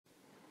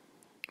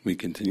We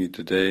continue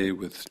today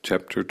with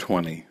Chapter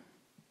 20,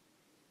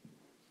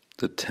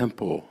 the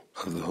Temple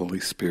of the Holy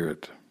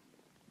Spirit.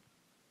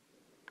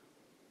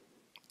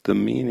 The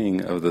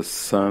meaning of the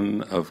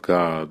Son of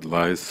God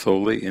lies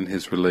solely in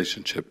his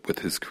relationship with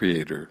his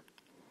Creator.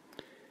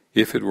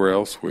 If it were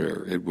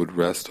elsewhere, it would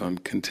rest on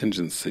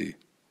contingency,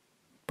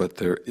 but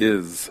there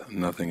is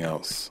nothing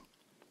else.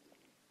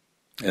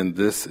 And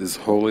this is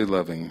wholly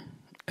loving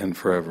and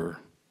forever.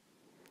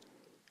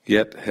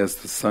 Yet has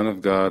the Son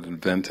of God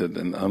invented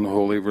an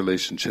unholy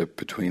relationship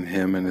between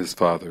him and his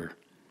Father.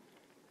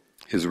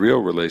 His real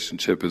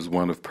relationship is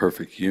one of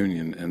perfect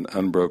union and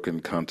unbroken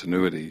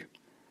continuity.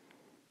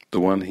 The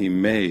one he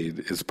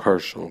made is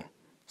partial,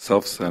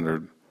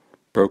 self-centered,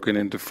 broken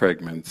into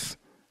fragments,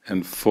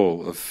 and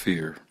full of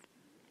fear.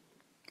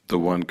 The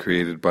one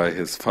created by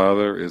his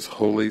Father is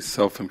wholly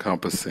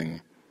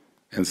self-encompassing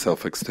and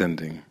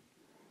self-extending.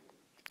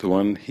 The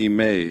one he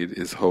made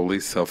is wholly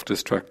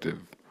self-destructive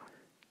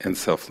and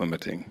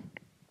self-limiting.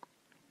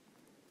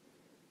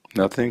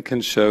 Nothing can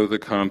show the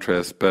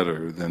contrast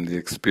better than the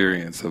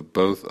experience of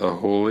both a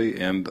holy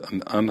and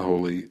an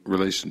unholy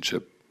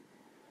relationship.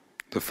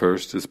 The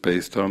first is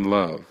based on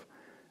love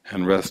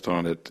and rests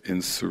on it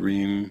in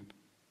serene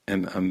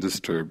and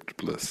undisturbed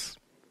bliss.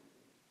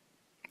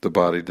 The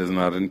body does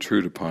not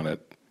intrude upon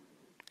it.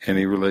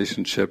 Any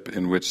relationship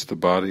in which the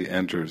body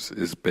enters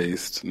is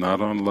based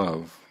not on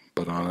love,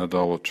 but on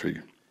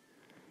idolatry.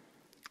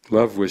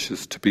 Love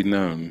wishes to be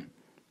known,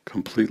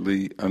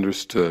 completely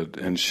understood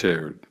and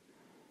shared.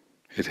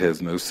 It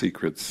has no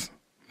secrets,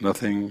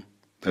 nothing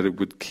that it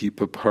would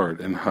keep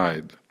apart and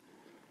hide.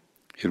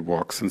 It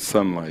walks in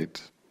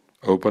sunlight,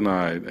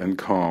 open-eyed and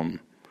calm,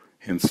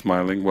 in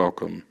smiling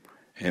welcome,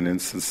 and in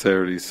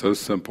sincerity so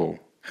simple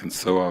and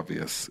so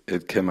obvious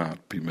it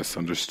cannot be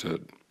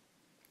misunderstood.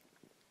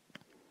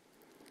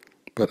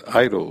 But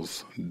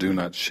idols do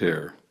not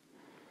share.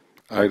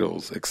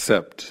 Idols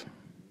accept,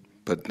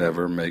 but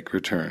never make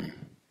return.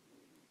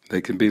 They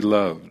can be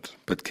loved,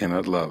 but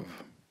cannot love.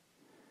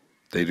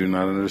 They do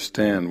not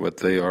understand what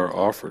they are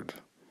offered,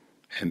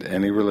 and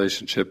any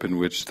relationship in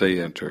which they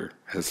enter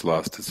has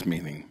lost its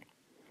meaning.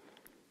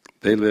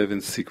 They live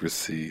in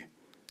secrecy,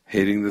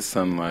 hating the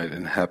sunlight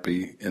and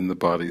happy in the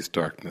body's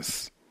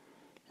darkness,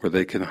 where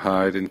they can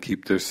hide and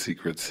keep their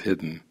secrets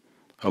hidden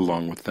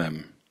along with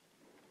them.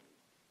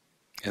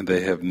 And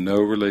they have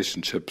no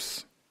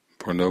relationships,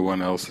 for no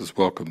one else is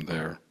welcome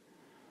there.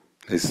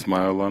 They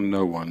smile on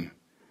no one,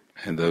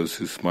 and those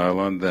who smile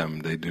on them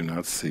they do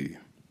not see.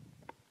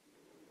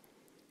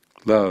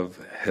 Love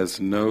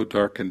has no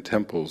darkened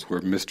temples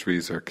where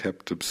mysteries are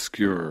kept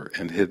obscure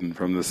and hidden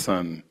from the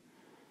sun.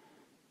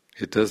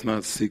 It does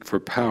not seek for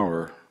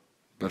power,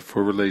 but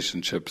for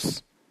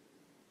relationships.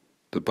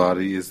 The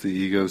body is the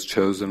ego's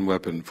chosen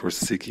weapon for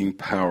seeking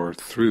power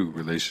through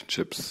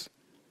relationships.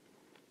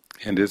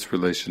 And its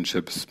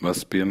relationships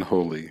must be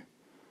unholy,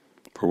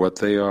 for what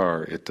they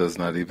are it does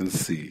not even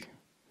see.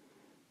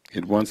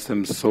 It wants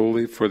them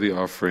solely for the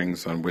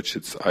offerings on which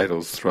its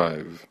idols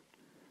thrive.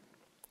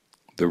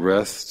 The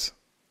rest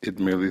it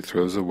merely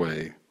throws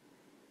away,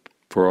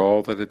 for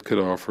all that it could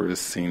offer is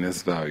seen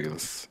as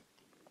valueless.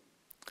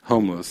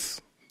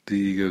 Homeless, the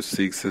ego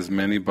seeks as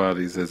many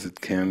bodies as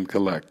it can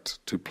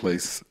collect to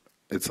place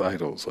its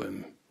idols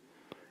in,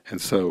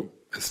 and so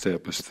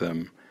establish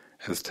them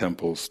as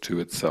temples to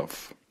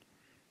itself.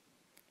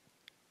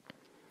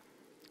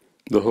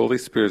 The Holy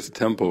Spirit's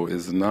temple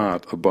is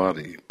not a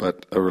body,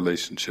 but a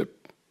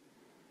relationship.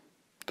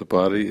 The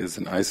body is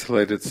an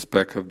isolated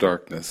speck of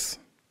darkness,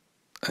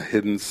 a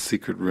hidden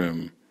secret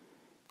room,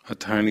 a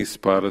tiny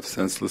spot of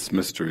senseless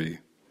mystery,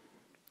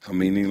 a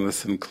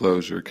meaningless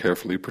enclosure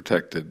carefully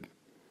protected,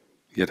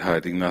 yet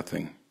hiding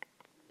nothing.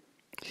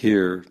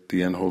 Here,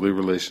 the unholy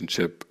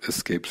relationship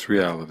escapes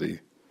reality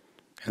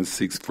and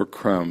seeks for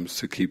crumbs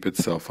to keep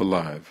itself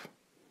alive.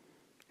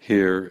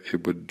 Here,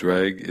 it would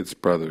drag its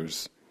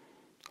brothers,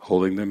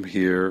 holding them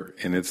here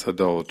in its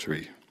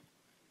idolatry.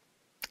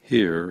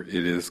 Here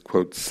it is,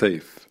 quote,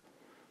 safe,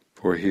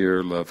 for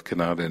here love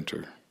cannot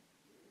enter.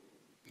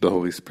 The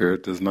Holy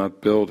Spirit does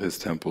not build his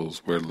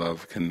temples where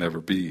love can never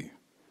be.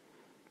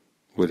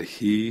 Would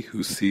he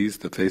who sees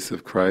the face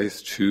of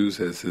Christ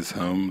choose as his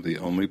home the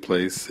only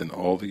place in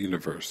all the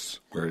universe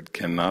where it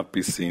cannot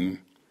be seen?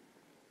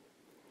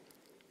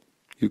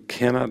 You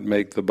cannot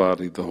make the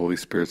body the Holy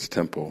Spirit's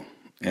temple,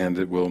 and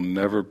it will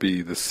never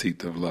be the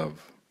seat of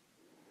love.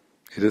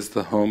 It is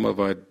the home of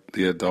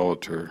the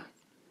idolater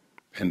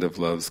and of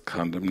love's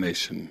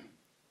condemnation.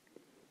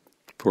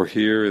 For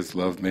here is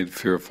love made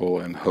fearful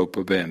and hope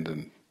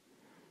abandoned.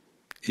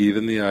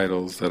 Even the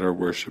idols that are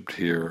worshipped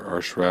here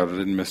are shrouded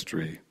in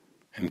mystery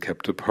and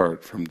kept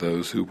apart from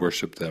those who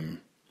worship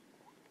them.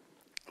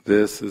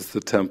 This is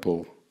the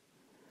temple,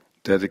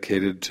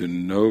 dedicated to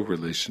no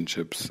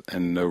relationships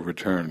and no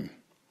return.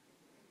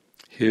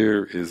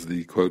 Here is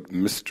the, quote,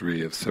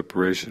 mystery of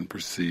separation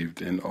perceived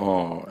in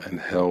awe and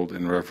held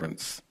in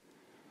reverence.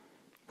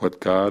 What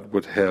God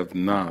would have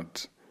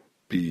not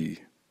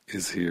be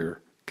is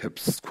here,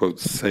 kept, quote,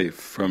 safe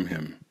from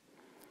him.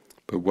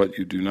 But what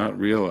you do not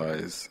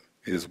realize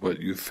is what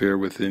you fear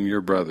within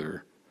your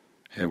brother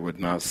and would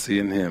not see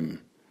in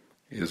him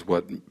is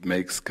what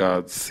makes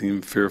God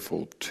seem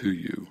fearful to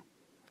you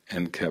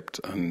and kept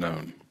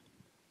unknown.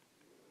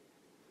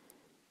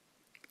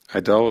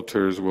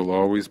 Idolaters will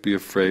always be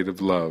afraid of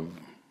love,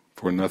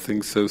 for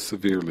nothing so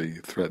severely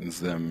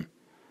threatens them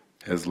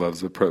as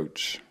love's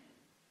approach.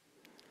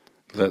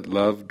 Let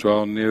love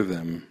draw near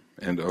them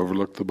and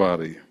overlook the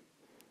body,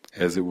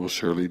 as it will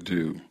surely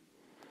do,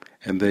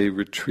 and they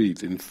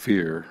retreat in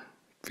fear,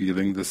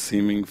 feeling the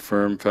seeming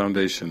firm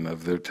foundation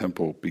of their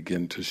temple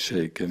begin to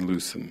shake and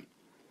loosen.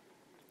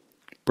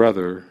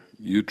 Brother,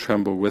 you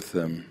tremble with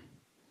them,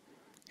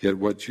 yet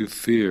what you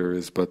fear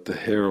is but the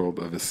herald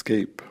of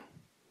escape.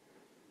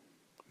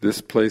 This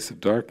place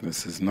of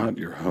darkness is not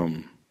your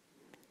home.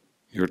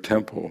 Your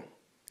temple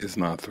is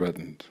not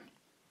threatened.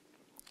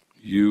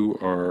 You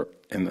are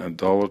an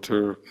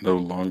idolater no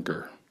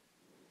longer.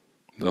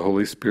 The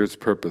Holy Spirit's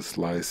purpose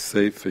lies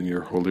safe in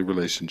your holy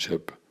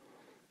relationship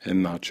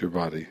and not your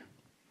body.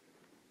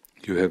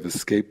 You have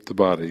escaped the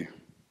body.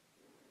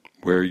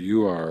 Where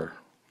you are,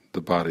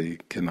 the body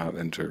cannot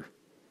enter,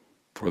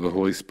 for the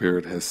Holy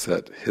Spirit has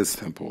set His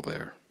temple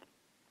there.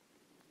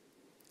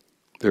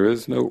 There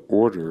is no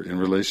order in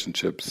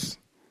relationships.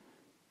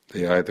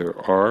 They either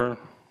are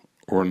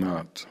or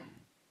not.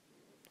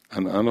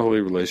 An unholy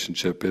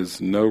relationship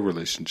is no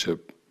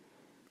relationship.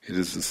 It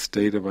is a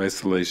state of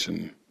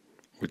isolation,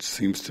 which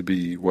seems to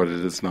be what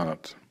it is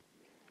not.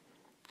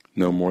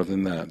 No more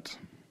than that.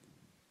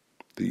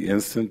 The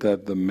instant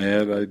that the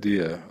mad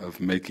idea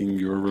of making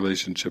your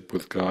relationship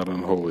with God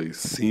unholy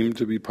seemed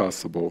to be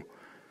possible,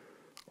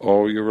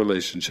 all your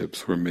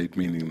relationships were made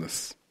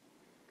meaningless.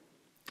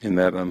 In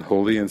that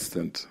unholy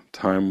instant,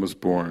 time was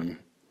born,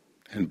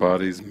 and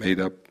bodies made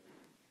up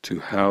to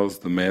house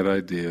the mad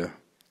idea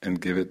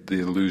and give it the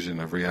illusion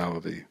of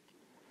reality.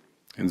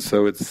 And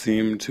so it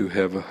seemed to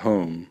have a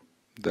home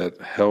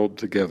that held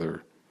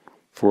together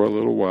for a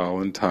little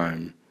while in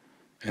time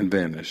and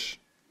vanish.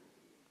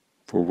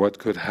 For what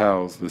could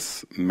house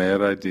this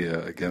mad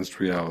idea against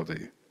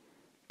reality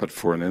but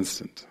for an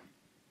instant?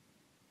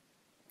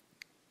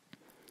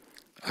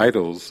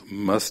 Idols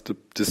must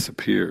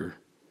disappear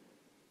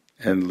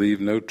and leave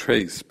no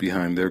trace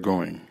behind their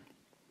going.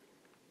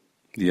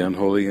 The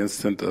unholy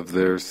instant of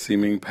their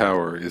seeming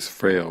power is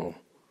frail,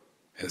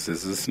 as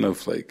is a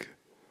snowflake,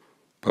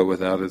 but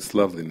without its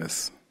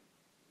loveliness.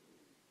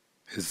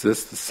 Is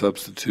this the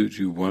substitute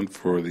you want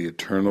for the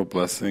eternal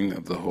blessing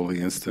of the holy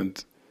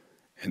instant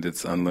and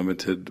its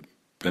unlimited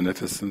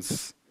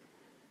beneficence?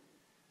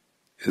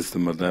 Is the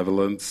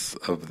malevolence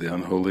of the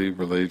unholy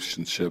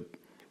relationship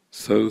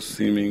so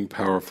seeming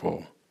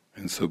powerful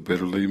and so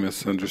bitterly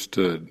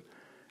misunderstood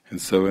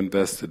and so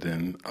invested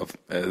in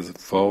as a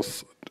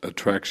false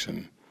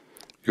attraction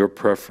your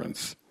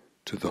preference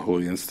to the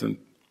holy instant,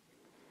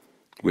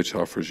 which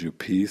offers you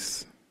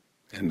peace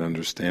and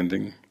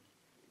understanding?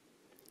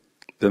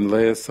 Then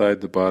lay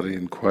aside the body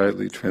and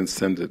quietly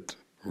transcend it,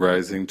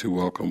 rising to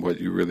welcome what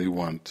you really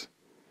want.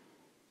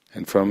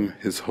 And from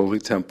His holy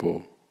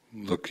temple,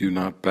 look you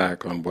not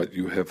back on what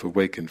you have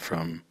awakened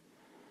from,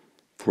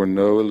 for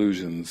no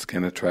illusions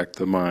can attract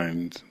the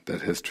mind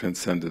that has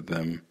transcended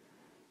them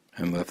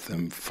and left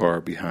them far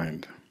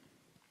behind.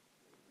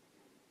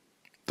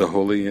 The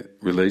holy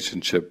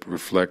relationship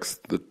reflects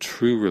the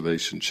true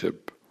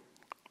relationship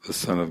the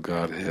Son of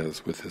God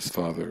has with His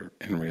Father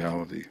in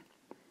reality.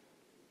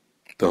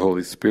 The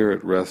Holy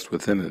Spirit rests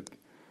within it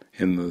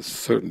in the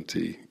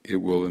certainty it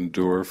will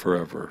endure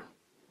forever.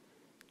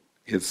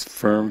 Its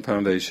firm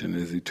foundation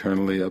is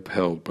eternally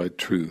upheld by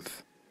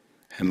truth,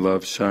 and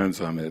love shines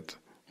on it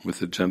with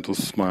the gentle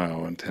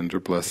smile and tender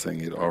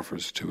blessing it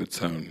offers to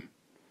its own.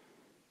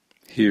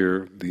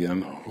 Here the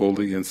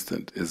unholy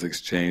instant is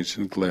exchanged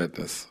in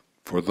gladness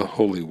for the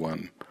Holy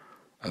One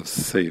of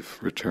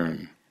safe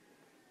return.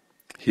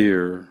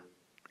 Here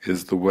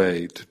is the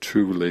way to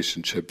true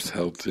relationships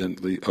held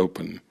gently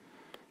open,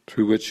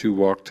 through which you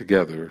walk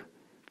together,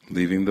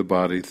 leaving the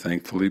body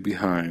thankfully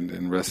behind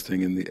and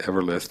resting in the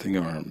everlasting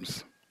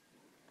arms.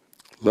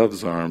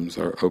 Love's arms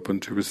are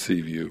open to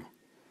receive you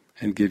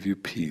and give you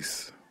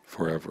peace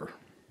forever.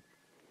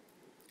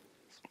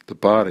 The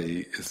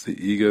body is the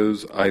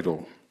ego's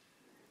idol,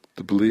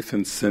 the belief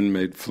in sin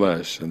made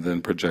flesh and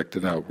then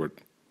projected outward.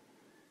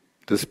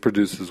 This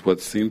produces what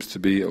seems to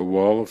be a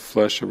wall of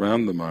flesh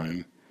around the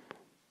mind,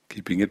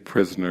 keeping it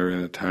prisoner in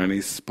a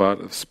tiny spot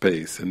of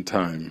space and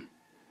time,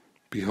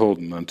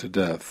 beholden unto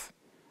death,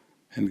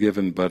 and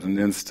given but an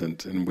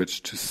instant in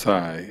which to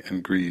sigh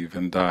and grieve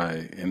and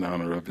die in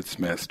honor of its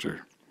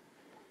master.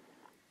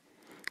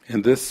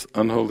 And this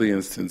unholy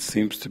instant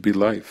seems to be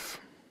life,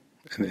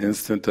 an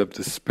instant of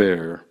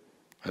despair,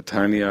 a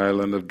tiny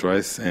island of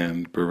dry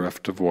sand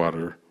bereft of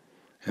water,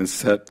 and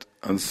set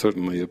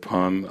uncertainly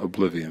upon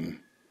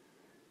oblivion.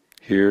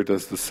 Here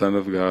does the Son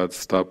of God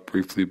stop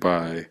briefly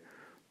by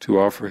to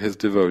offer His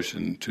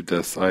devotion to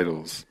death's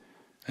idols,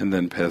 and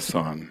then pass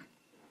on.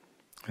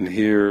 And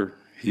here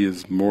He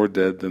is more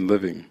dead than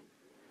living,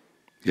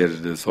 yet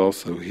it is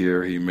also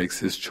here He makes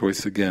His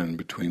choice again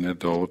between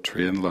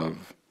idolatry and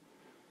love.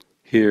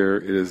 Here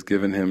it is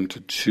given him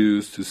to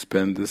choose to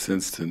spend this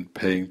instant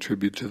paying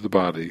tribute to the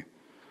body,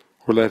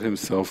 or let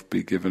himself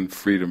be given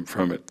freedom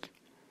from it.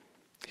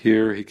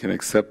 Here he can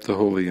accept the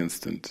holy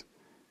instant,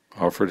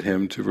 offered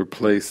him to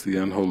replace the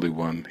unholy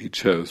one he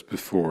chose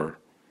before,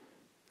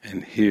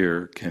 and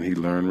here can he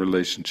learn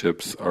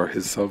relationships are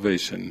his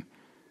salvation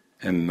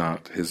and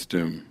not his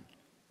doom.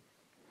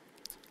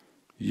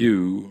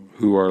 You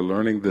who are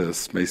learning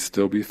this may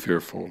still be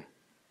fearful,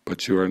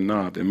 but you are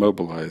not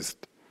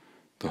immobilized.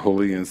 The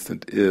holy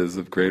instant is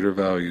of greater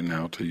value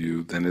now to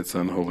you than its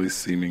unholy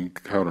seeming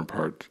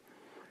counterpart,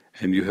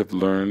 and you have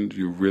learned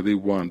you really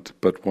want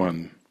but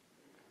one.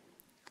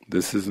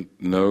 This is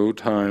no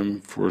time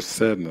for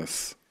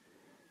sadness,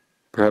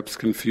 perhaps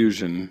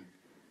confusion,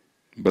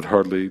 but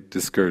hardly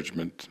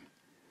discouragement.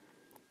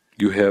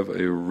 You have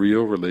a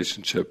real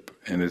relationship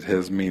and it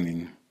has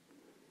meaning.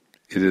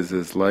 It is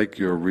as like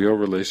your real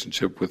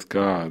relationship with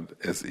God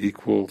as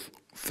equal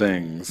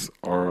things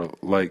are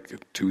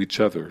like to each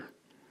other.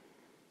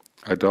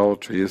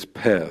 Idolatry is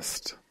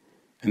past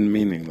and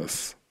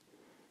meaningless.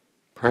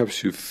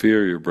 Perhaps you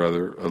fear your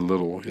brother a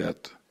little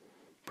yet.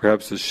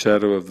 Perhaps the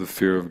shadow of the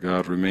fear of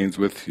God remains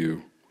with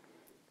you.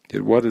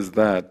 Yet what is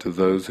that to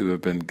those who have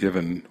been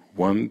given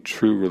one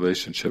true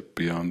relationship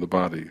beyond the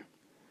body?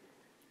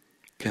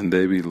 Can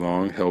they be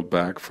long held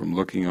back from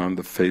looking on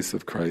the face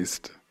of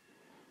Christ?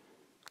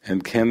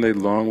 And can they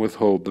long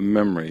withhold the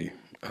memory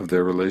of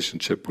their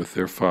relationship with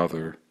their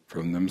Father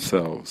from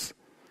themselves,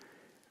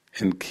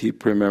 and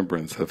keep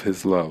remembrance of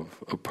His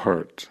love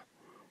apart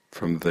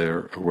from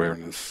their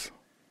awareness?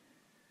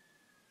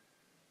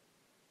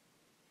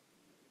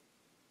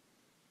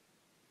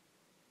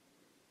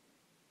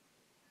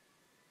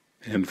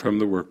 And from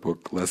the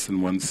Workbook, Lesson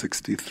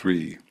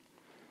 163,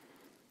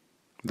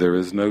 there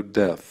is no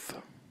death.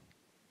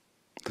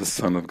 The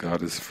Son of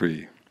God is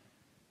free.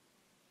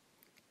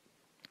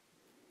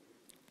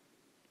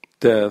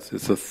 Death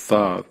is a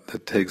thought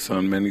that takes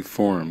on many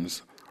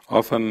forms,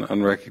 often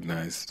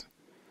unrecognized.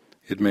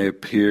 It may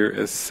appear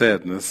as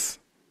sadness,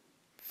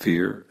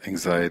 fear,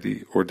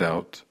 anxiety, or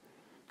doubt,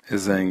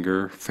 as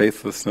anger,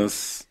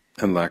 faithlessness,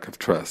 and lack of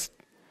trust,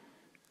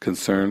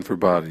 concern for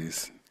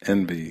bodies,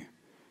 envy,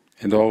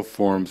 and all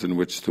forms in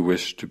which the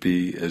wish to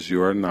be as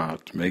you are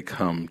not may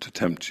come to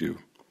tempt you.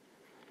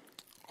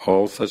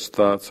 All such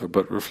thoughts are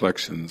but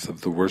reflections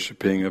of the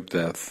worshipping of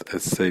death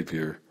as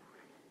Savior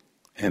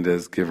and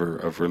as giver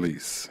of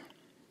release.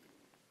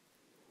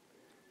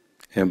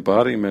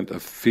 Embodiment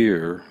of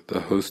fear,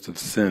 the host of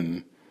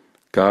sin,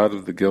 God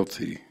of the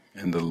guilty,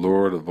 and the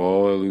Lord of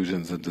all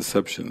illusions and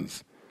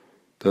deceptions,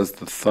 does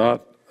the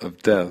thought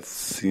of death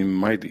seem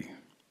mighty?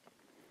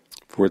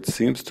 For it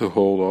seems to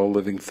hold all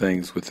living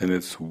things within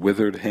its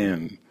withered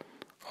hand,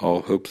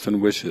 all hopes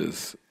and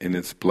wishes in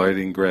its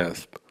blighting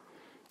grasp,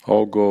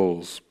 all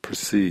goals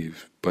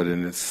perceived but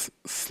in its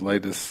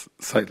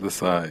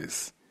sightless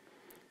eyes.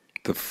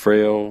 The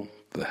frail,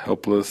 the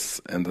helpless,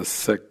 and the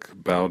sick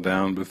bow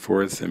down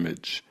before its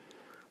image,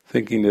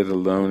 thinking it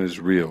alone is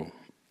real,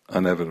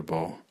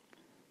 inevitable,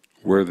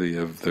 worthy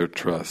of their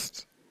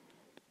trust,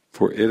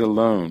 for it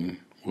alone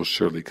will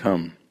surely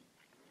come.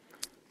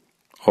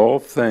 All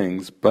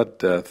things but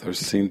death are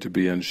seen to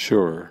be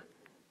unsure,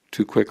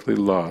 too quickly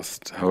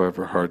lost,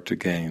 however hard to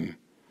gain,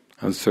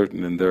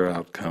 uncertain in their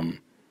outcome,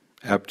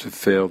 apt to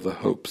fail the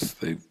hopes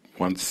they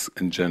once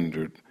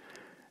engendered,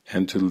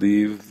 and to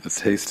leave the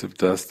taste of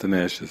dust and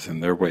ashes in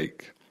their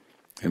wake,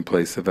 in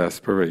place of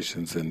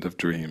aspirations and of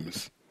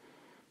dreams.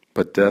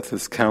 But death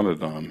is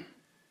counted on,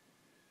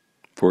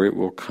 for it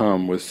will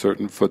come with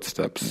certain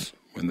footsteps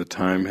when the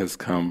time has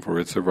come for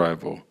its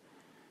arrival.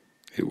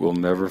 It will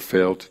never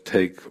fail to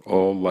take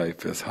all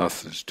life as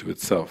hostage to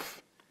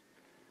itself.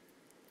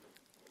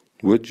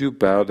 Would you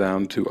bow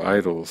down to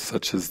idols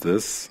such as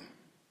this?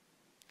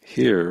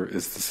 Here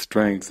is the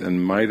strength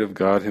and might of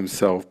God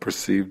Himself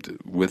perceived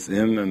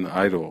within an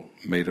idol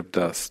made of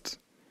dust.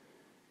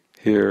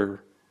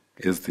 Here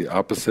is the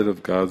opposite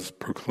of God's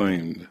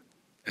proclaimed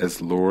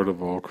as Lord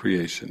of all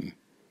creation,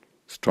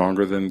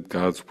 stronger than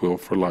God's will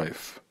for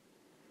life,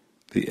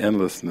 the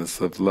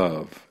endlessness of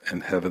love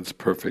and heaven's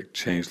perfect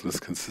changeless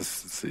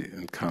consistency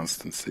and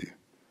constancy.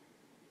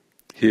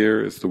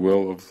 Here is the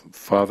will of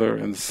Father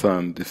and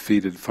Son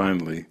defeated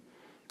finally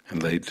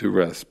and laid to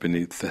rest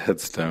beneath the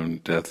headstone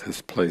death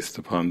has placed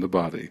upon the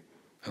body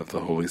of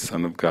the Holy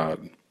Son of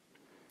God.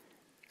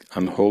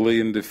 Unholy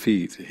in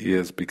defeat, He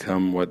has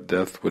become what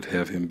death would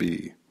have Him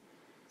be.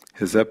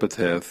 His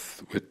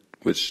epitaph,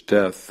 which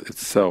death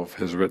itself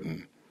has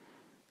written,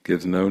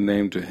 gives no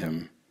name to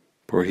Him,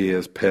 for He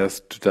has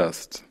passed to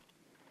dust.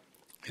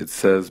 It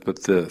says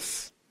but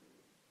this: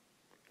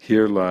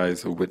 here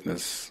lies a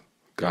witness,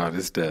 God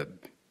is dead.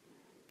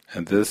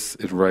 And this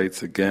it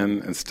writes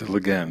again and still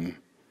again,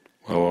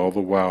 while all the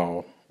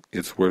while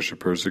its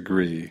worshippers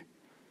agree,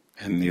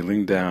 and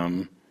kneeling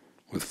down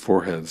with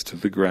foreheads to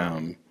the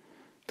ground,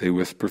 they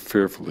whisper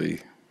fearfully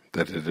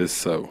that it is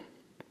so.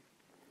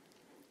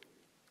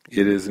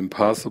 It is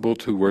impossible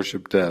to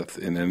worship death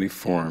in any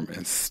form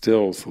and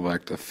still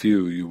select a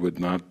few you would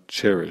not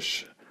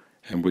cherish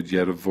and would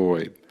yet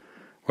avoid,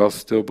 while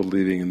still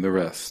believing in the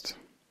rest.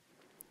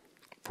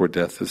 For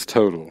death is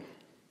total.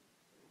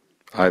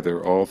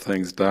 Either all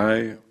things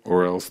die,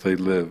 or else they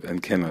live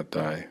and cannot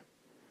die.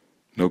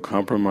 No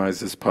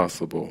compromise is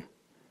possible,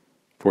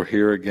 for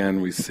here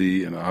again we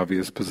see an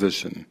obvious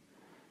position,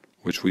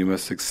 which we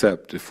must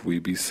accept if we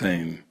be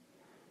sane.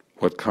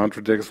 What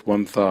contradicts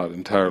one thought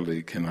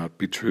entirely cannot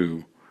be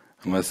true,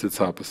 unless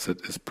its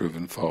opposite is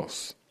proven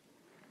false.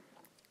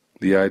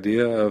 The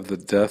idea of the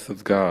death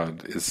of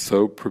God is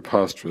so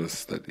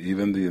preposterous that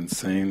even the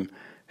insane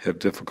have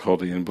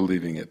difficulty in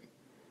believing it,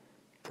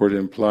 for it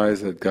implies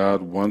that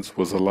God once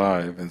was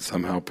alive and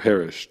somehow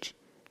perished,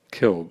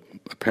 killed,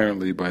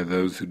 apparently by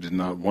those who did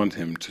not want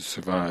him to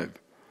survive.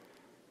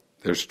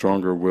 Their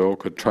stronger will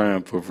could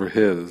triumph over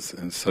his,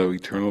 and so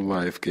eternal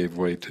life gave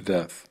way to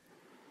death.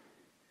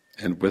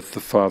 And with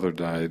the Father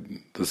died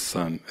the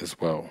Son as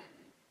well.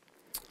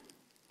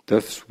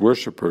 Death's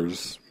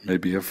worshippers may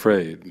be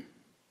afraid,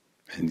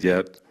 and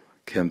yet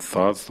can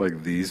thoughts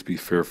like these be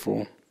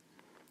fearful?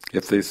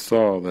 If they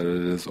saw that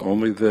it is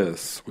only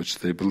this which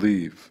they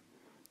believe,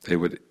 they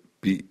would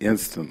be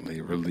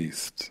instantly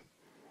released.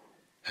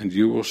 And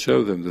you will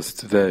show them this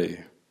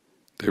today.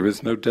 There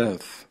is no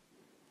death,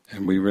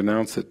 and we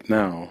renounce it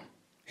now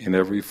in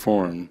every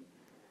form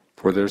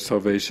for their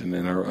salvation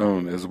and our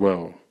own as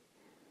well.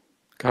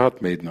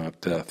 God made not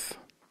death.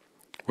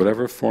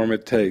 Whatever form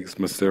it takes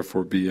must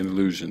therefore be an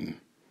illusion.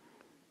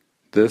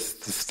 This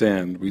the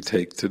stand we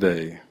take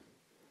today,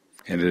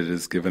 and it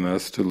is given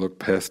us to look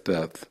past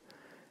death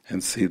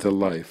and see the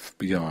life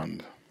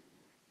beyond.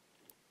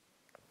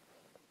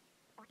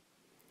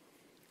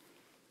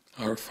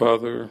 Our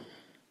Father,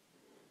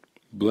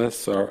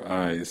 bless our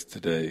eyes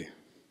today.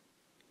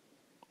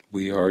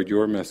 We are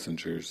your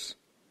messengers,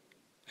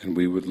 and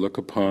we would look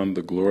upon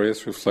the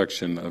glorious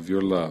reflection of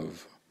your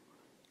love,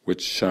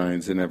 which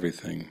shines in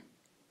everything.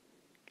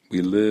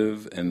 We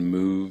live and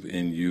move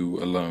in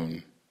you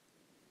alone.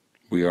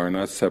 We are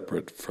not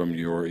separate from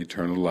your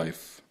eternal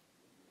life.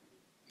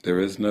 There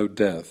is no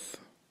death,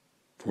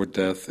 for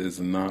death is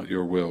not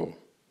your will,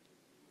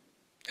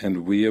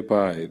 and we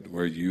abide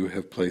where you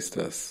have placed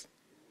us,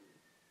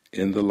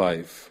 in the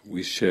life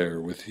we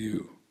share with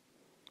you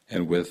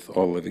and with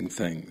all living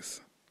things,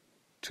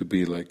 to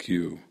be like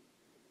you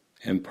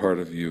and part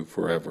of you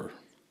forever.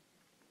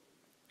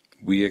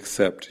 We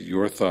accept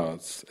your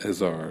thoughts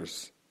as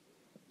ours,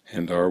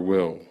 and our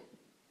will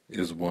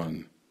is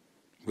one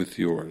with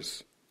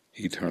yours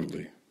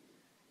eternally.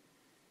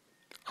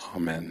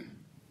 Amen.